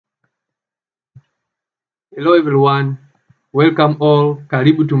Hello everyone, welcome all,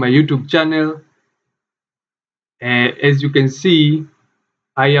 karibu to my YouTube channel. As you can see,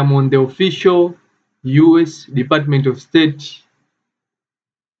 I am on the official US Department of State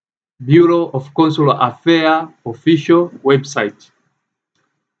Bureau of Consular Affairs official website.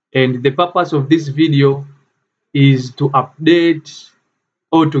 And the purpose of this video is to update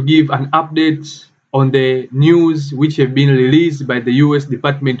or to give an update on the news which have been released by the US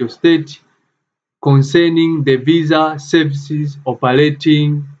Department of State concerning the visa services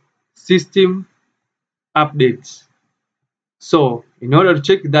operating system updates. So in order to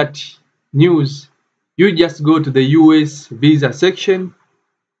check that news, you just go to the US visa section.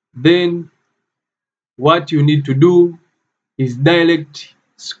 Then what you need to do is direct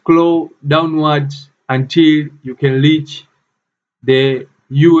scroll downwards until you can reach the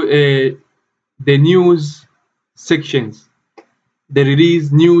the news sections, the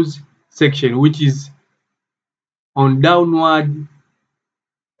release news section, which is on downward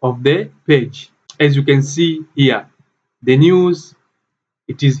of the page. As you can see here, the news,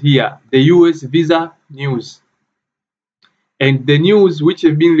 it is here, the US visa news. And the news which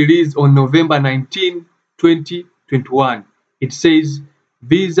have been released on November 19, 2021, it says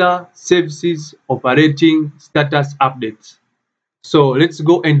visa services operating status updates. So let's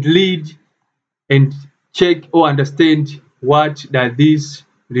go and read and check or understand what does this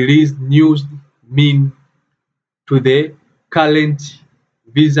released news mean to the current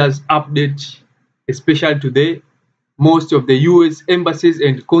visas update, especially to the most of the US embassies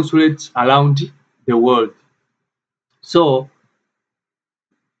and consulates around the world. So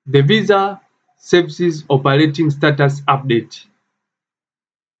the visa services operating status update,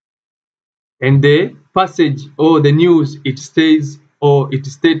 and the passage or the news, it states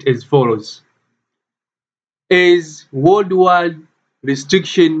as follows: as worldwide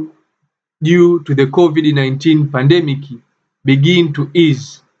restriction due to the COVID-19 pandemic begin to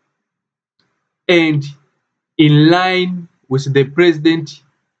ease, and in line with the President's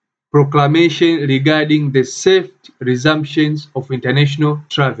proclamation regarding the safe resumptions of international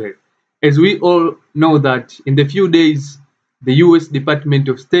travel. As we all know that in the few days, the US Department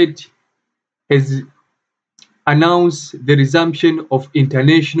of State has announced the resumption of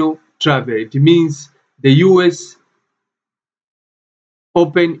international travel. It means the US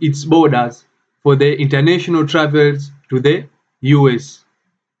opened its borders for the international travels to the US,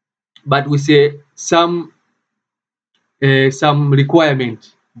 but with some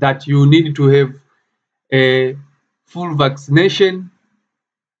requirement that you need to have a full vaccination,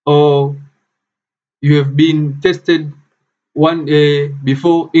 or you have been tested one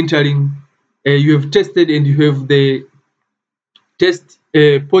before entering. You have tested and you have the test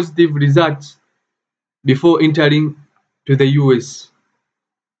positive results before entering to the US.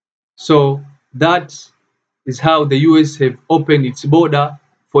 So that is how the US have opened its border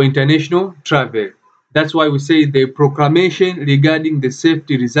for international travel. That's why we say the proclamation regarding the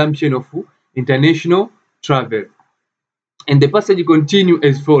safety resumption of international travel. And the passage continues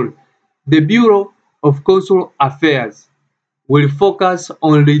as follows: the Bureau of Consular Affairs will focus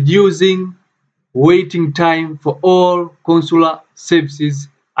on reducing waiting time for all consular services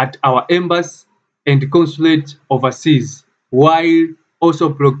at our embassies and consulate overseas, while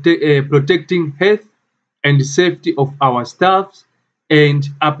also protecting health and safety of our staffs and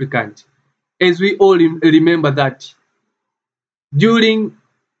applicants. As we all remember that during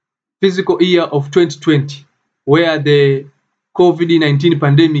fiscal year of 2020, where the COVID-19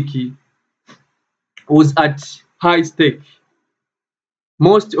 pandemic was at high stake,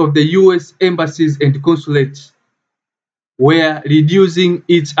 most of the US embassies and consulates were reducing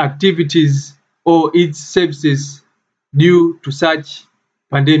its activities or its services due to such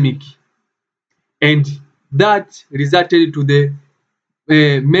pandemic, and that resulted to the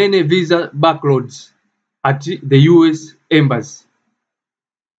many visa backlogs at the US embassy.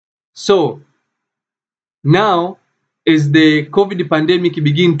 So now, as the COVID pandemic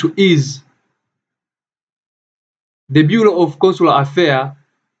begin to ease, the Bureau of Consular Affairs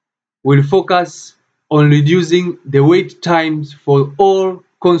will focus on reducing the wait times for all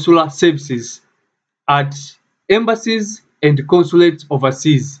consular services at embassies and consulates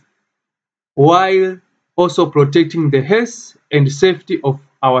overseas, while also protecting the health and safety of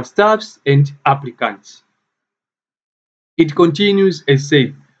our staffs and applicants. It continues as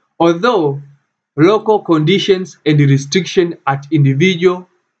said, although local conditions and restrictions at individual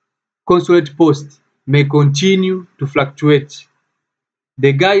consulate posts may continue to fluctuate,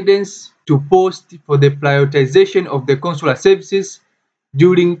 the guidance to post for the prioritization of the consular services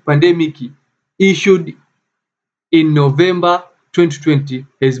during pandemic issued in November 2020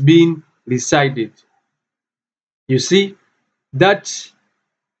 has been rescinded. You see that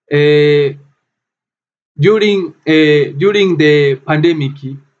during the pandemic,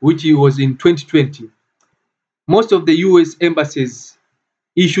 which was in 2020, most of the US embassies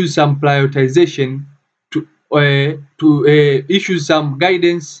issued some prioritization to issue some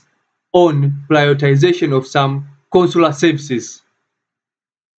guidance on prioritization of some consular services.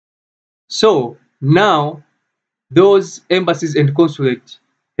 So now those embassies and consulate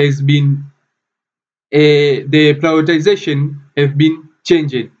has been the prioritization have been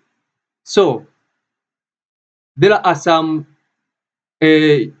changed. So there are some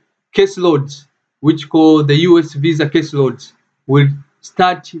case loads which call the US visa case loads will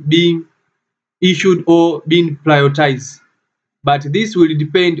start being issued or being prioritized, but this will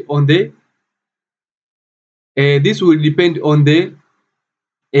depend on the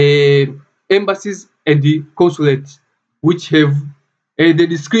embassies and the consulates, which have the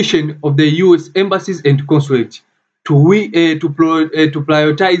discretion of the US embassies and consulate to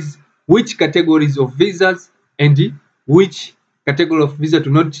prioritize which categories of visas and which category of visa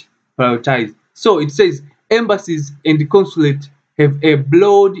to not prioritize. So it says embassies and consulate have a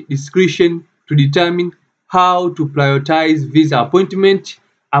broad discretion to determine how to prioritize visa appointment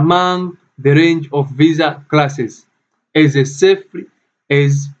among the range of visa classes as safely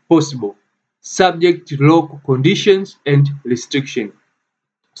as possible, subject to local conditions and restrictions.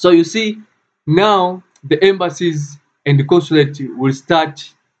 So you see, now the embassies and the consulate will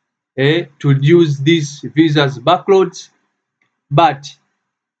start to reduce these visas backloads, but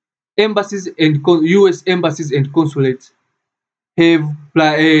embassies and US embassies and consulates have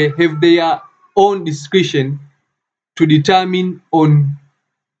their own discretion to determine on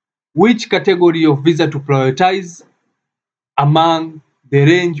which category of visa to prioritize among the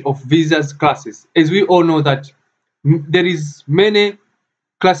range of visas classes. As we all know that there is many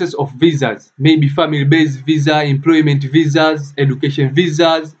classes of visas, maybe family-based visa, employment visas, education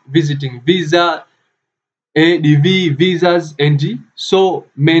visas, visiting visa, ADV visas, and so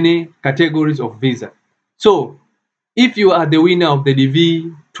many categories of visa. So if you are the winner of the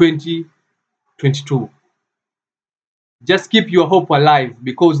DV 2022, just keep your hope alive,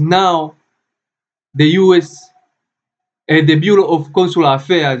 because now the US the Bureau of Consular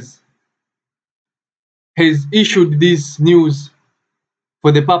Affairs has issued this news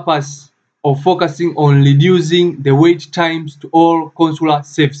for the purpose of focusing on reducing the wait times to all consular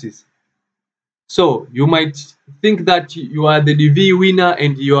services. So you might think that you are the DV winner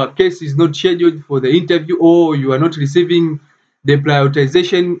and your case is not scheduled for the interview, or you are not receiving the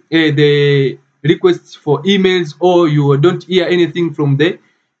prioritization, the requests for emails, or you don't hear anything from the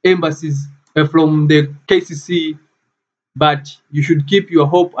embassies, from the KCC. But you should keep your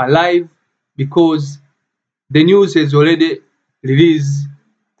hope alive, because the news has already released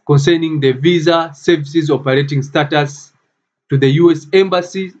concerning the visa services operating status to the US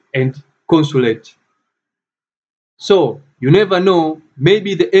embassy and consulate. So you never know,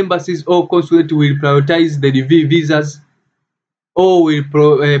 maybe the embassies or consulate will prioritize the DV visas, or will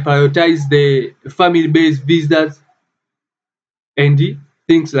prioritize the family-based visas and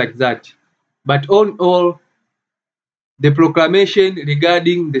things like that. But on all, the proclamation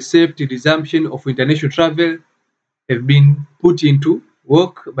regarding the safety resumption of international travel have been put into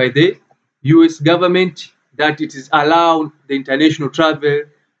work by the US government, that it is allowed the international travel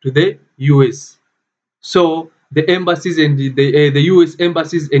to the US. So the embassies and the US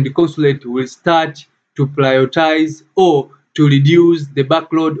embassies and the consulate will start to prioritize or to reduce the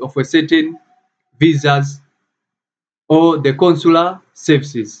backload of a certain visas or the consular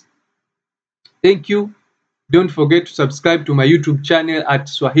services. Thank you. Don't forget to subscribe to my YouTube channel at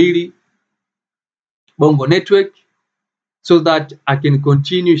Swahili Bongo Network, so that I can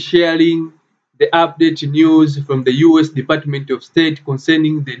continue sharing the update news from the US Department of State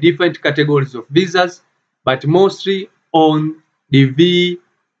concerning the different categories of visas, but mostly on the V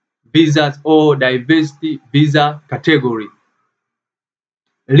visas or diversity visa category.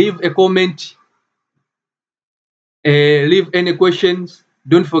 Leave a comment, leave any questions.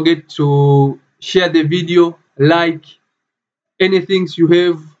 Don't forget to share the video, like anything you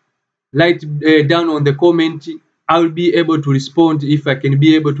have, write down on the comment. I'll be able to respond if I can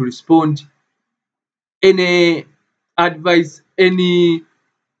be able to respond. Any advice, any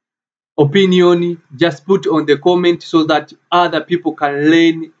opinion, just put on the comment so that other people can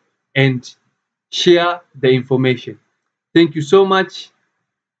learn and share the information. Thank you so much.